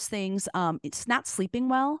 All those things. It's not sleeping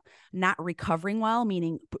well, not recovering well,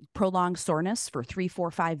 meaning prolonged soreness for 3,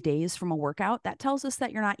 4, 5 days from a workout. That tells us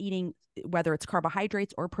that you're not eating, whether it's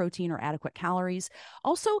carbohydrates or protein or adequate calories.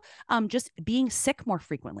 Also, just being sick more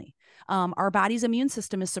frequently. Our body's immune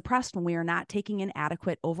system is suppressed when we are not taking in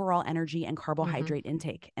adequate overall energy and carbohydrate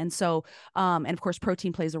intake. And so, and of course,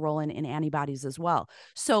 protein plays a role in antibodies as well.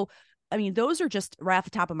 So, I mean, those are just right off the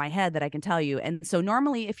top of my head that I can tell you. And so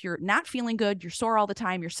normally, if you're not feeling good, you're sore all the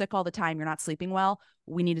time, you're sick all the time, you're not sleeping well,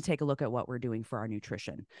 we need to take a look at what we're doing for our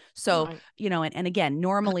nutrition. So, and again,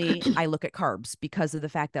 normally I look at carbs because of the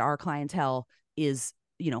fact that our clientele is,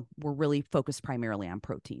 we're really focused primarily on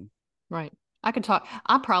protein. Right. I could talk.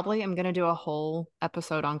 I probably am going to do a whole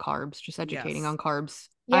episode on carbs, just educating on carbs.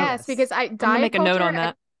 Yes, because I'm going to make a note on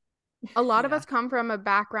that. A lot of us come from a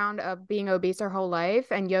background of being obese our whole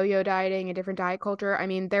life and yo-yo dieting and different diet culture. I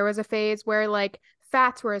mean, there was a phase where like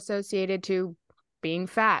fats were associated to being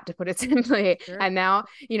fat, to put it simply. And now,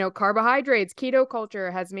 carbohydrates, keto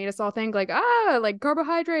culture has made us all think like, like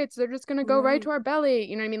carbohydrates, they're just going to go right to our belly.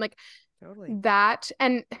 You know what I mean? Like that.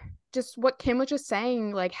 And just what Kim was just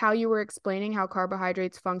saying, like how you were explaining how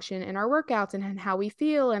carbohydrates function in our workouts and how we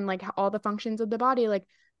feel and like all the functions of the body, like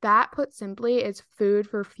that put simply is food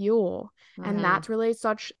for fuel. And that's really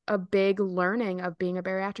such a big learning of being a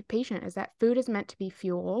bariatric patient, is that food is meant to be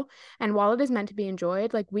fuel. And while it is meant to be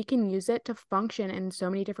enjoyed, like we can use it to function in so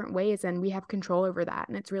many different ways, and we have control over that.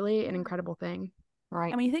 And it's really an incredible thing. Right.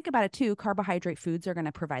 And when you think about it too, carbohydrate foods are going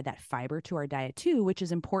to provide that fiber to our diet too, which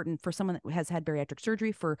is important for someone that has had bariatric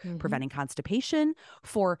surgery, for preventing constipation,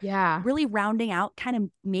 for really rounding out, kind of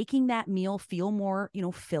making that meal feel more,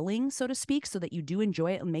 filling, so to speak, so that you do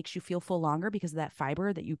enjoy it and makes you feel full longer because of that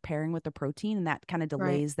fiber that you pairing with the protein, and that kind of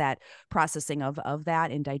delays that processing of that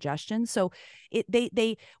in digestion. So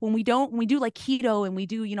when we do like keto and we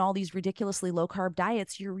do, all these ridiculously low carb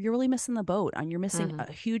diets, you're really missing the boat, and you're missing a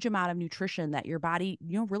huge amount of nutrition that your body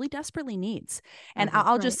really desperately needs. And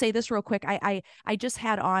I'll just say this real quick. I just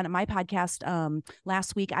had on my podcast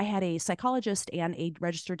last week, I had a psychologist and a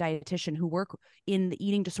registered dietitian who work in the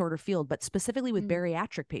eating disorder field, but specifically with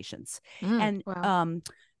bariatric patients. And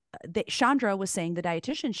Chandra was saying, the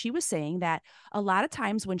dietitian, she was saying that a lot of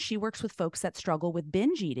times when she works with folks that struggle with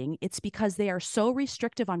binge eating, it's because they are so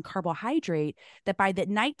restrictive on carbohydrate that by the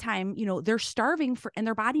nighttime, they're starving and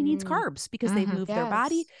their body needs carbs because they've moved their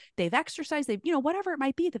body, they've exercised, they've, whatever it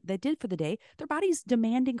might be that they did for the day, their body's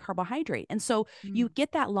demanding carbohydrate. And so you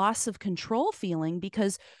get that loss of control feeling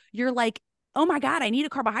because you're like, oh my God, I need a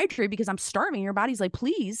carbohydrate because I'm starving. Your body's like,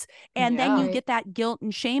 please. And then you get that guilt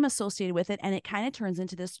and shame associated with it. And it kind of turns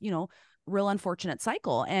into this, real unfortunate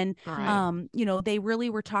cycle. And, they really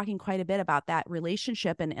were talking quite a bit about that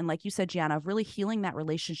relationship. And like you said, Gianna, of really healing that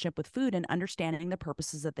relationship with food and understanding the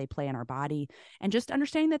purposes that they play in our body and just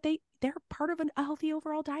understanding that they're part of a healthy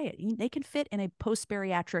overall diet. They can fit in a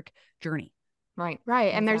post-bariatric journey. Right.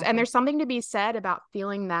 And there's something to be said about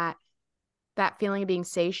feeling that feeling of being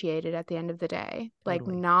satiated at the end of the day, totally. Like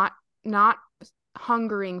not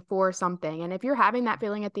hungering for something. And if you're having that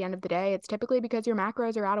feeling at the end of the day, it's typically because your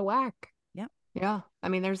macros are out of whack. Yeah. I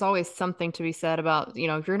mean, there's always something to be said about,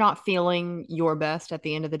 if you're not feeling your best at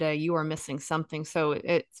the end of the day, you are missing something. So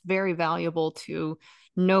it's very valuable to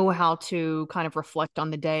know how to kind of reflect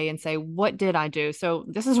on the day and say, what did I do? So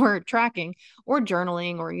this is where tracking or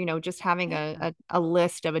journaling or, just having a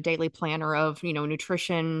list of a daily planner of,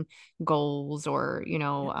 nutrition goals or,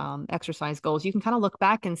 exercise goals. You can kind of look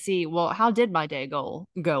back and see, well, how did my day go?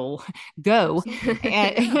 And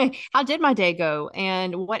how did my day go?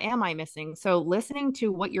 And what am I missing? So listening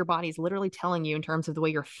to what your body's literally telling you in terms of the way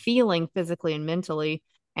you're feeling physically and mentally,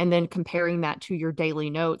 and then comparing that to your daily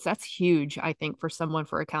notes, that's huge, I think, for someone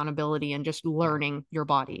for accountability and just learning your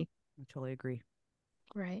body. I totally agree.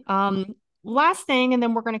 Right. Last thing, and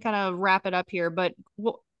then we're going to kind of wrap it up here, but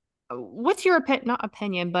what's your not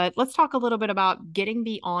opinion, but let's talk a little bit about getting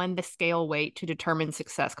beyond the scale weight to determine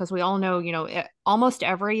success. Because we all know, almost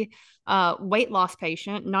every weight loss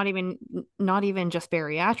patient, not even just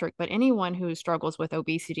bariatric, but anyone who struggles with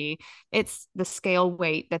obesity, it's the scale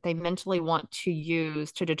weight that they mentally want to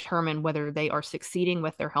use to determine whether they are succeeding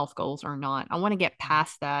with their health goals or not. I want to get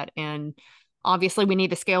past that. And obviously we need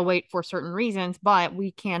the scale weight for certain reasons, but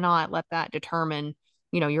we cannot let that determine,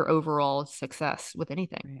 your overall success with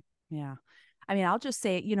anything. Right. Yeah. I mean, I'll just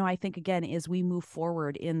say, I think again, as we move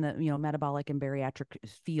forward in the, metabolic and bariatric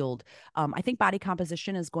field, I think body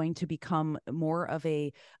composition is going to become more of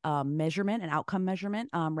a measurement, an outcome measurement,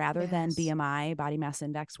 rather than BMI, body mass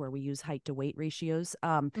index, where we use height to weight ratios.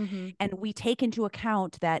 And we take into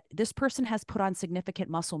account that this person has put on significant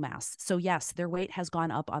muscle mass. So yes, their weight has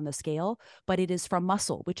gone up on the scale, but it is from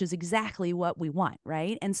muscle, which is exactly what we want.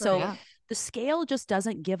 Right. And so the scale just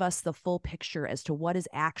doesn't give us the full picture as to what is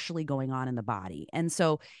actually going on in the body. And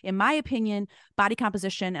so in my opinion, body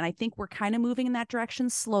composition, and I think we're kind of moving in that direction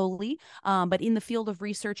slowly, but in the field of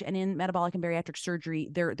research and in metabolic and bariatric surgery,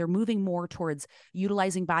 they're moving more towards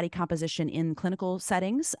utilizing body composition in clinical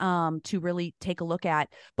settings to really take a look at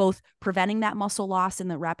both preventing that muscle loss in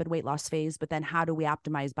the rapid weight loss phase, but then how do we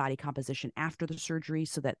optimize body composition after the surgery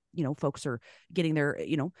so that, folks are getting their,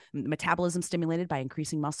 metabolism stimulated by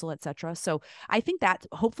increasing muscle, et cetera. So I think that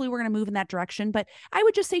hopefully we're going to move in that direction. But I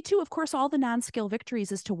would just say too, of course, all the non-scale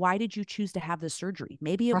victories as to why did you choose to have this surgery?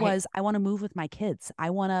 Maybe it was, I want to move with my kids.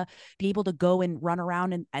 I want to be able to go and run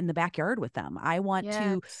around in the backyard with them. I want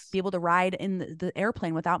to be able to ride in the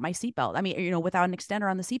airplane without my seatbelt. I mean, without an extender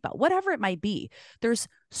on the seatbelt, whatever it might be. There's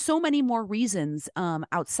so many more reasons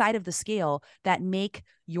outside of the scale that make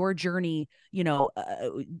your journey,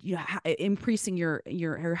 increasing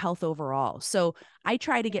your health overall. So I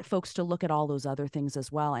try to get folks to look at all those other things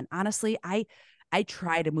as well. And honestly, I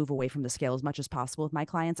try to move away from the scale as much as possible with my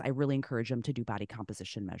clients. I really encourage them to do body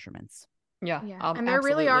composition measurements. Yeah. And there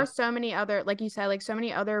really are so many other, like you said, like so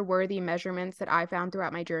many other worthy measurements that I found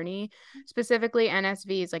throughout my journey, specifically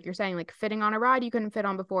NSVs, like you're saying, like fitting on a ride you couldn't fit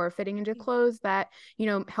on before, fitting into clothes that,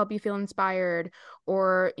 help you feel inspired,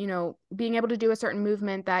 or, being able to do a certain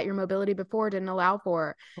movement that your mobility before didn't allow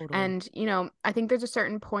for. Totally. And, I think there's a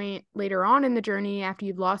certain point later on in the journey after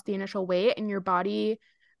you've lost the initial weight and your body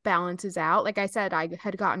balances out. Like I said, I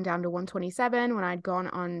had gotten down to 127 when I'd gone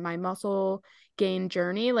on my muscle gain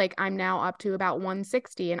journey. Like I'm now up to about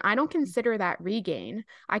 160, and I don't consider that regain.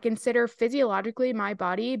 I consider physiologically my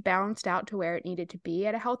body balanced out to where it needed to be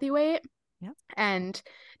at a healthy weight. Yep. And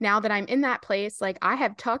now that I'm in that place, like I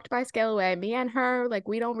have tucked my scale away. Me and her, like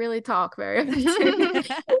we don't really talk very often.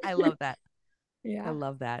 I love that. Yeah. I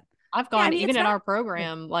love that. I've gone, mean, even it's in not. our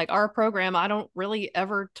program, like our program, I don't really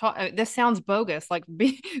ever talk. This sounds bogus. Like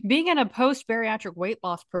being in a post bariatric weight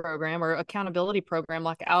loss program or accountability program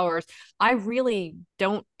like ours, I really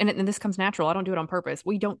don't. And this comes natural. I don't do it on purpose.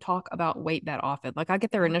 We don't talk about weight that often. Like I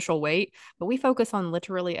get their initial weight, but we focus on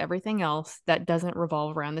literally everything else that doesn't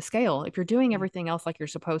revolve around the scale. If you're doing everything else like you're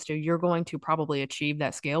supposed to, you're going to probably achieve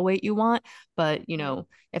that scale weight you want. But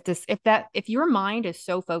if your mind is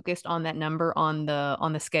so focused on that number on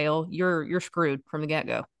the scale, you're screwed from the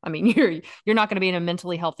get-go. I mean, you're not going to be in a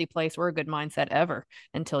mentally healthy place or a good mindset ever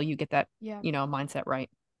until you get that mindset right.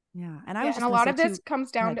 Yeah. And I Yeah, was and just a going to lot say of this too,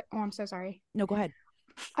 comes down to, oh, I'm so sorry. no, go ahead.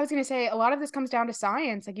 I was going to say a lot of this comes down to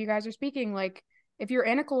science. Like you guys are speaking, like if you're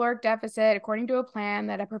in a caloric deficit, according to a plan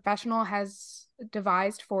that a professional has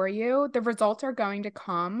devised for you, the results are going to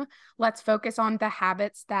come. Let's focus on the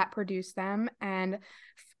habits that produce them and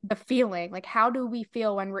the feeling. Like, how do we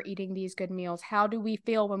feel when we're eating these good meals? How do we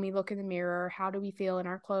feel when we look in the mirror? How do we feel in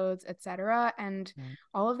our clothes, etc.? And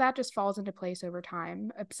all of that just falls into place over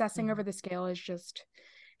time. Obsessing over the scale is just,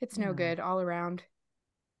 it's no good all around.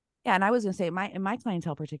 Yeah, and I was going to say in my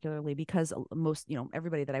clientele particularly, because most,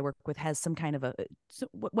 everybody that I work with has some kind of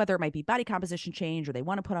whether it might be body composition change, or they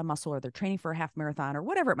want to put on muscle, or they're training for a half marathon, or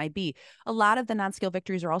whatever it might be. A lot of the non-scale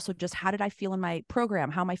victories are also just, how did I feel in my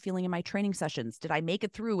program? How am I feeling in my training sessions? Did I make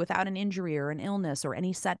it through without an injury or an illness or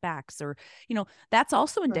any setbacks? Or, that's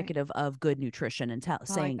also indicative of good nutrition and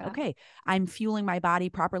saying, like okay, I'm fueling my body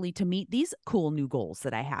properly to meet these cool new goals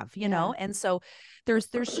that I have, know? And so there's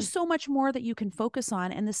just so much more that you can focus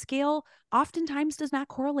on. And the scale oftentimes does not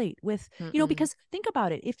correlate with, because think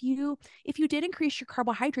about it. If you did increase your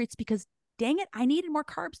carbohydrates because, dang it, I needed more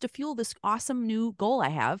carbs to fuel this awesome new goal I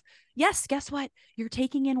have. Yes, guess what? You're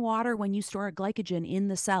taking in water when you store glycogen in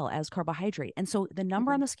the cell as carbohydrate. And so the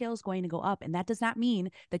number on the scale is going to go up. And that does not mean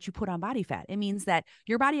that you put on body fat. It means that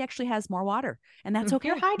your body actually has more water. And that's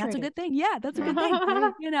okay. That's a good thing. Yeah, that's a good thing.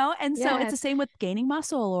 And so it's the same with gaining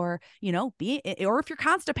muscle, or, or if you're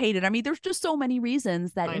constipated. I mean, there's just so many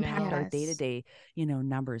reasons that impact our day-to-day,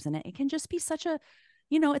 numbers. And it can just be such a,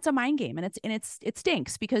 it's a mind game, and it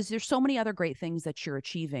stinks because there's so many other great things that you're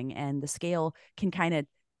achieving, and the scale can kind of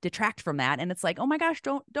detract from that. And it's like, oh my gosh,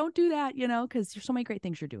 don't do that, because there's so many great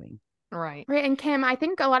things you're doing. Right. And Kim, I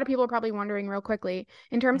think a lot of people are probably wondering real quickly,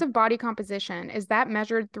 in terms of body composition, is that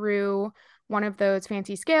measured through one of those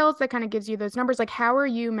fancy scales that kind of gives you those numbers? Like, how are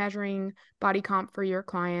you measuring body comp for your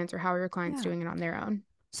clients, or how are your clients doing it on their own?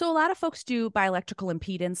 So a lot of folks do bioelectrical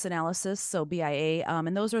impedance analysis, so BIA,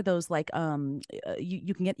 and those are those like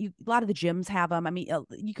you can get a lot of the gyms have them. I mean,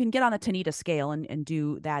 you can get on the Tanita scale and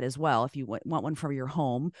do that as well if you want one for your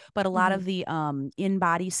home. But a lot of the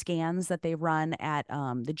in-body scans that they run at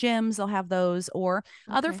the gyms, they'll have those, or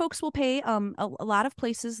other folks will pay. A lot of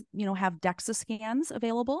places have DEXA scans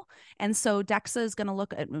available, and so DEXA is going to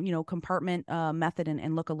look at compartment method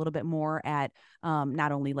and look a little bit more at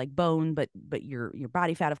not only like bone but your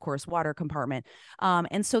body fat, of course, water compartment.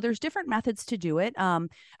 And so there's different methods to do it.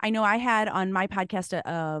 I know I had on my podcast,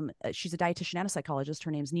 she's a dietitian and a psychologist.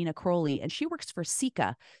 Her name's Nina Crowley, and she works for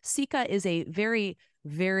Sika. Sika is a very,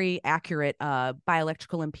 very accurate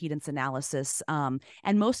bioelectrical impedance analysis.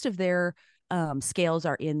 And most of their scales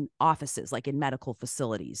are in offices, like in medical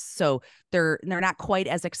facilities. So they're not quite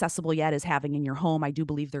as accessible yet as having in your home. I do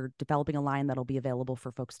believe they're developing a line that'll be available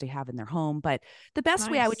for folks to have in their home. But the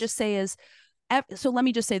best way I would just say is, so let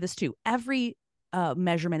me just say this too. Every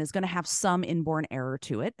measurement is going to have some inborn error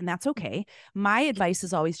to it, and that's okay. My advice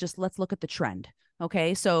is always just, let's look at the trend.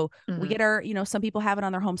 Okay. So we get our, some people have it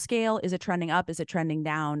on their home scale. Is it trending up? Is it trending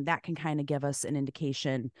down? That can kind of give us an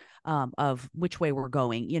indication of which way we're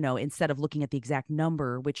going, instead of looking at the exact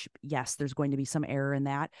number, which, yes, there's going to be some error in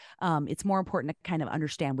that. It's more important to kind of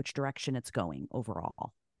understand which direction it's going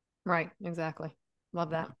overall. Right. Exactly.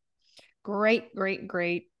 Love that. Great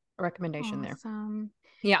recommendation there.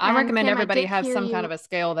 Yeah, I recommend Kim, everybody have some kind of a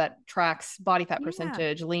scale that tracks body fat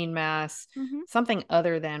percentage, lean mass, something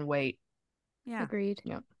other than weight. Yeah. Agreed.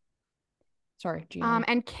 Yeah. Sorry, Gianna.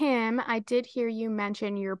 And Kim, I did hear you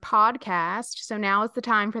mention your podcast. So now is the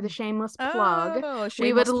time for the shameless plug.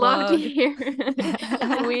 We would love to hear.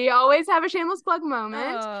 We always have a shameless plug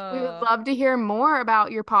moment. We would love to hear more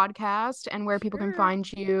about your podcast and where people can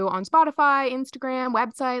find you on Spotify, Instagram,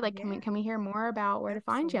 website. Like, can we hear more about where to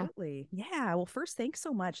find you? Absolutely. Yeah. Well, first, thanks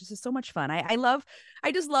so much. This is so much fun. I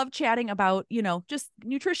just love chatting about, just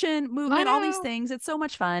nutrition, movement, all these things. It's so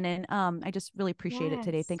much fun. And I just really appreciate it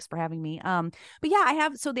today. Thanks for having me. But yeah, I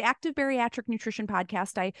have, so the Active Bariatric Nutrition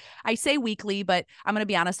podcast, I say weekly, but I'm going to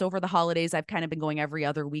be honest, over the holidays, I've kind of been going every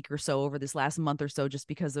other week or so over this last month or so, just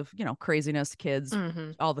because of, craziness, kids,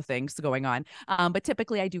 all the things going on. But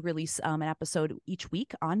typically I do release an episode each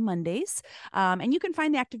week on Mondays. And you can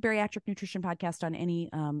find the Active Bariatric Nutrition podcast on any,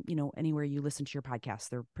 anywhere you listen to your podcasts.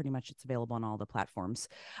 It's available on all the platforms.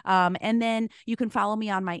 And then you can follow me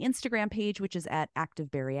on my Instagram page, which is at Active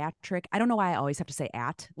Bariatric. I don't know why I always have to say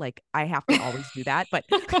at, like I have to always do that, but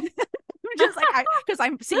just like, because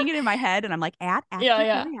I'm seeing it in my head and I'm like, at Active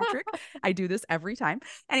Bariatric. I do this every time.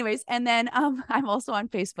 Anyways, and then I'm also on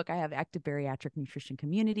Facebook. I have Active Bariatric Nutrition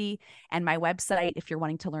Community, and my website, if you're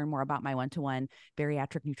wanting to learn more about my one-to-one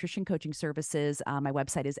bariatric nutrition coaching services, my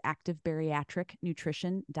website is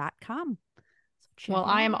activebariatricnutrition.com. Well,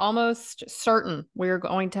 I am almost certain we're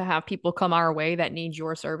going to have people come our way that need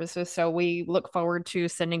your services. So we look forward to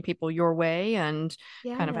sending people your way and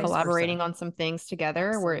kind of collaborating on some things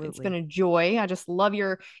together. Where it's been a joy. I just love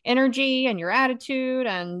your energy and your attitude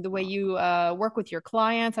and the way you work with your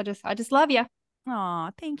clients. I just love you.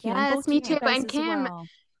 Oh, thank you. Yes, me too. And Kim,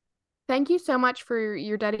 thank you so much for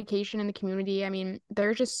your dedication in the community. I mean,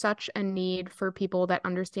 there's just such a need for people that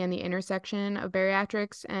understand the intersection of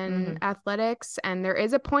bariatrics and athletics. And there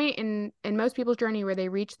is a point in most people's journey where they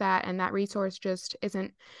reach that, and that resource just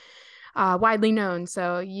isn't widely known.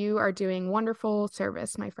 So you are doing wonderful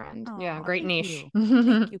service, my friend. Yeah, great niche.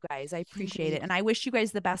 Thank you guys. I appreciate it. And I wish you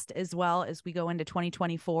guys the best as well as we go into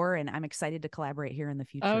 2024. And I'm excited to collaborate here in the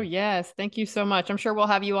future. Oh, yes. Thank you so much. I'm sure we'll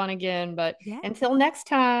have you on again. But until next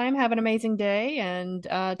time, have an amazing day and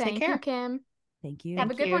take care. Thank you, Kim. Thank you.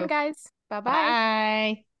 Have a good one, guys. Bye-bye.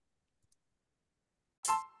 Bye.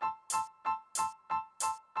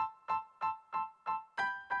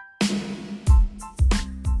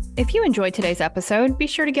 If you enjoyed today's episode, be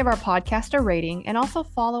sure to give our podcast a rating and also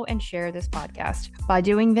follow and share this podcast. By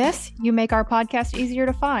doing this, you make our podcast easier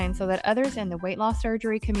to find so that others in the weight loss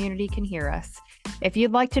surgery community can hear us. If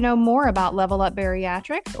you'd like to know more about Level Up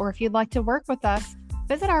Bariatrics, or if you'd like to work with us,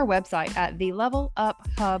 visit our website at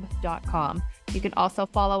theleveluphub.com. You can also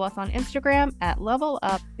follow us on Instagram at Level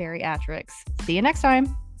Up Bariatrics. See you next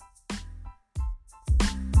time.